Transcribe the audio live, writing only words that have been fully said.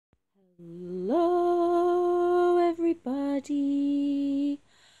Hello, everybody.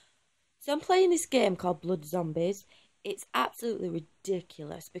 So I'm playing this game called Blood Zombies. It's absolutely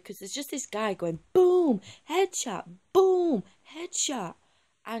ridiculous because there's just this guy going boom, headshot.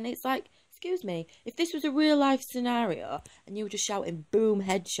 And it's like, excuse me, if this was a real life scenario and you were just shouting boom,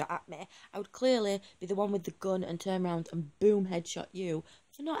 headshot at me, I would clearly be the one with the gun and turn around and boom, headshot you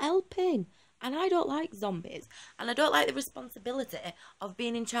for not helping. And I don't like zombies. And I don't like the responsibility of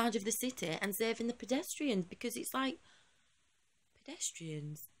being in charge of the city and saving the pedestrians because it's like,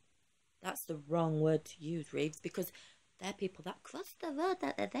 pedestrians? That's the wrong word to use, Reeves, because they're people that cross the road,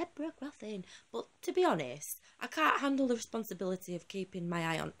 that they're zebra crossing. But to be honest, I can't handle the responsibility of keeping my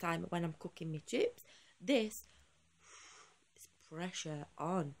eye on time when I'm cooking my chips. This is pressure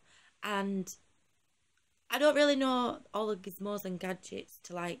on. And I don't really know all the gizmos and gadgets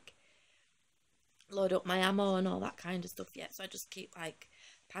to like load up my ammo and all that kind of stuff yet, so I just keep like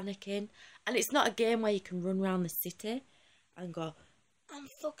panicking. And it's not a game where you can run around the city and go, I'm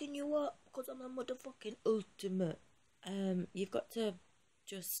fucking you up because I'm a motherfucking ultimate. You've got to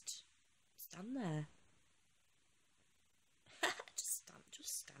just stand there.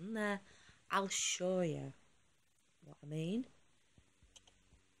 just stand there. I'll show you what I mean.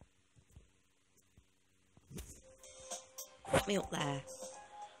 Put me up there.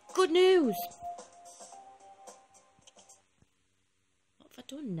 Good news. What have I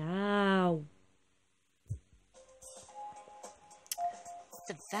done now?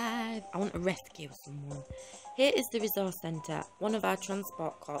 Survive. I want to rescue someone. Here is the resource centre. One of our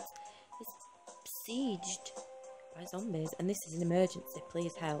transport corps is besieged by zombies, and this is an emergency.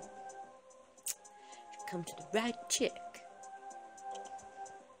 Please help. You've come to the right chick.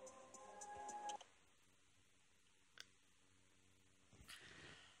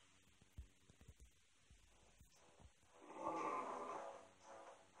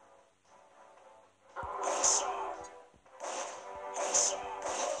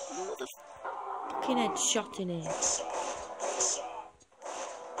 Fucking headshot in here.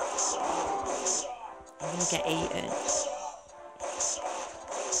 I'm gonna get eaten.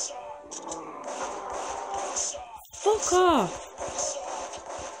 Fuck off!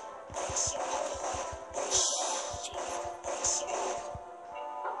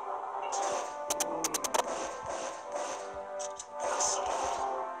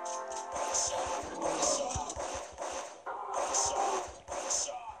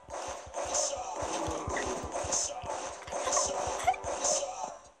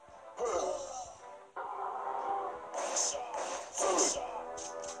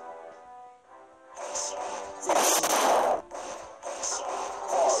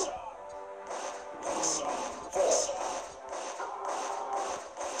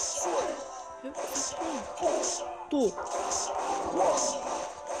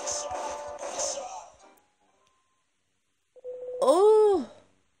 Oh!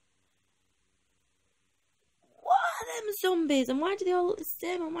 What are them zombies? And why do they all look the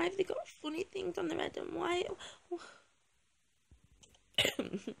same? And why have they got funny things on their head? And why?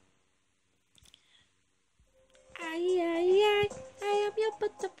 I am your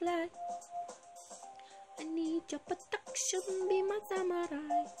butterfly. I need your protection, be my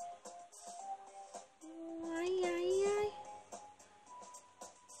samurai. I.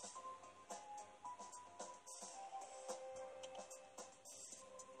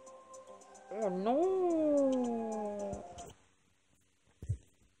 Oh no!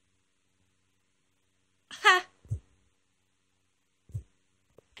 Ha!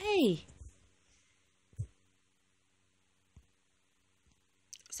 Hey!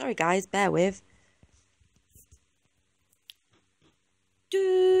 Sorry guys, bear with.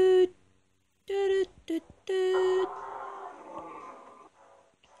 Dude.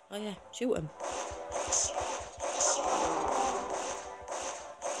 Oh yeah, shoot him.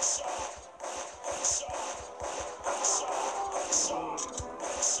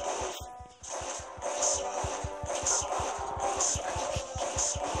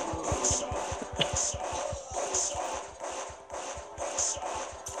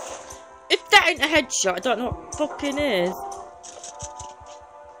 If that ain't a headshot, I don't know what fucking is.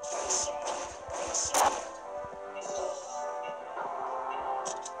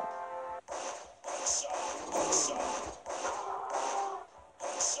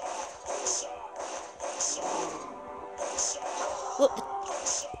 Look, the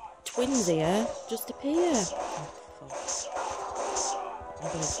twins here just appear. Oh, fuck.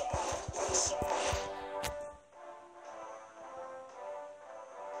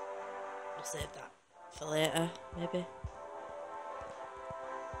 I'll save that for later, maybe.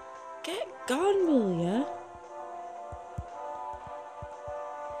 Get gone, will ya?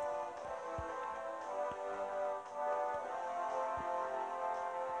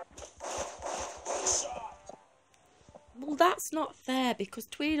 that's not fair because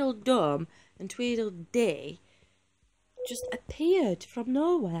Tweedledum and Tweedledee just appeared from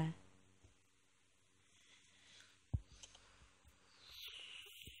nowhere.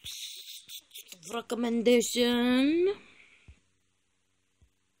 Recommendation.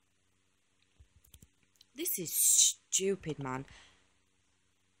 This is stupid, man.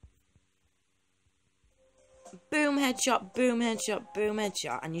 Boom, headshot, boom, headshot, boom,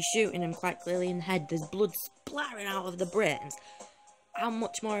 headshot, and you're shooting him quite clearly in the head. There's blood splattering out of the brains. How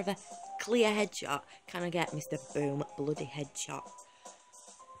much more of a clear headshot can I get, Mr. Boom Bloody Headshot?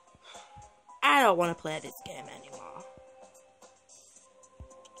 I don't want to play this game anymore.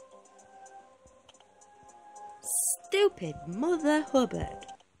 Stupid Mother Hubbard.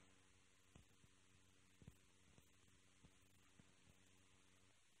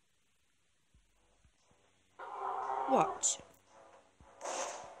 Watch.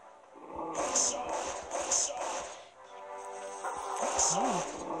 Oh.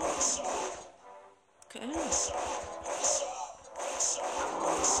 Okay.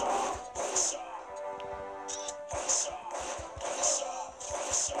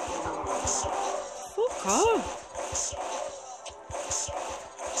 Fuck off.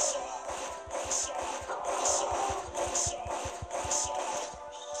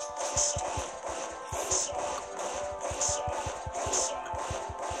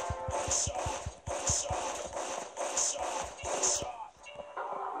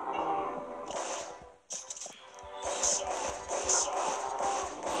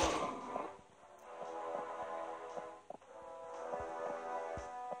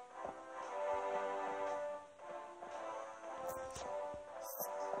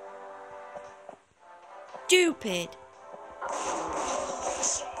 Stupid.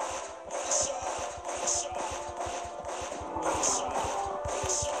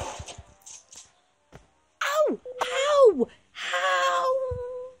 Ow! How? How?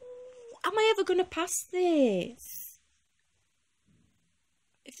 Am I ever gonna pass this?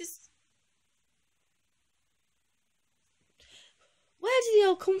 If this... Where did they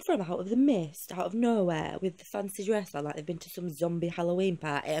all come from out of the mist, out of nowhere, with the fancy dress on, like they've been to some zombie Halloween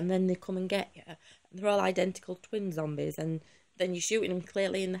party, and then they come and get you, and they're all identical twin zombies, and then you're shooting them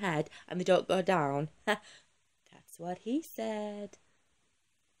clearly in the head, and they don't go down. That's what he said.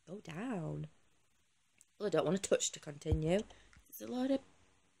 Go down. Well, I don't want to touch to continue. It's a load of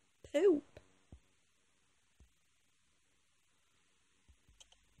poop.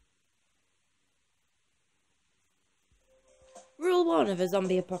 Rule 1 of a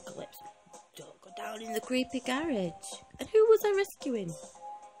zombie apocalypse. Don't go down in the creepy garage. And who was I rescuing?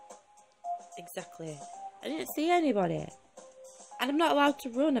 Exactly. I didn't see anybody. And I'm not allowed to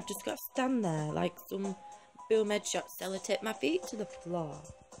run. I've just got to stand there like some boom headshot sellotape my feet to the floor.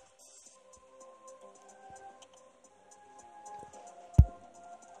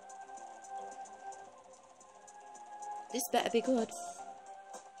 This better be good.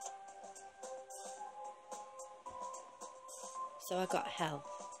 So I got health.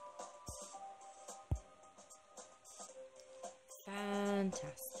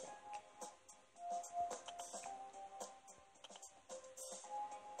 Fantastic.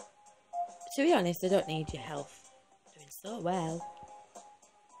 To be honest, I don't need your health. Doing so well.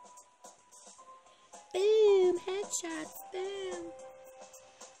 Boom! Headshots! Boom!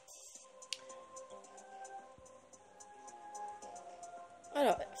 I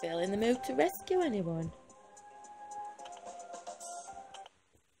don't feel in the mood to rescue anyone.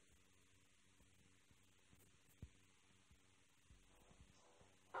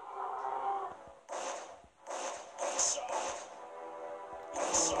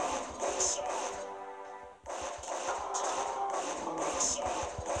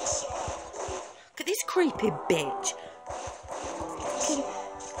 Look at this creepy bitch.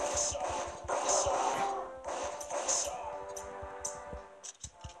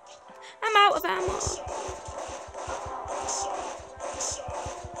 I'm out of ammo.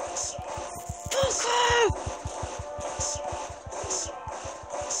 Fuck off!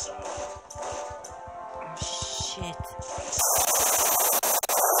 Oh shit.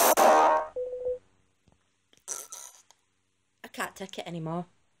 I can't take it anymore.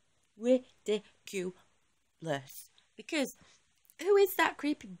 Ridiculous. Because who is that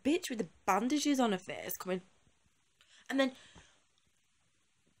creepy bitch with the bandages on her face coming? And then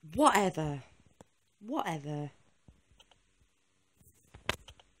whatever.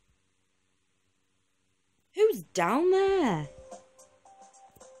 Who's down there?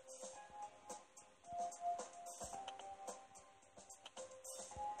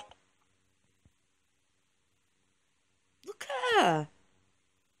 Look at her.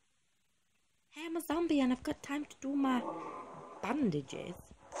 Hey, I'm a zombie. zombie and I've got time to do my bandages.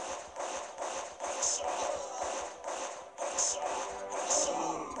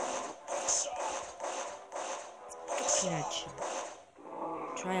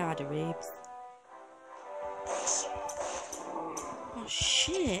 Try harder, Reeves. Oh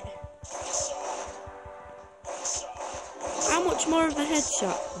shit. How much more of a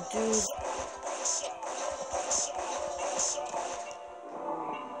headshot, dude?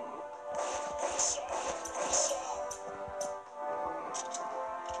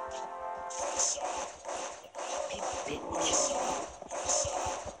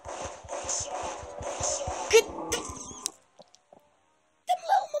 Get them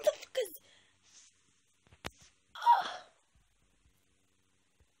little motherfuckers.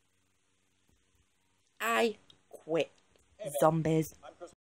 I quit. Zombies.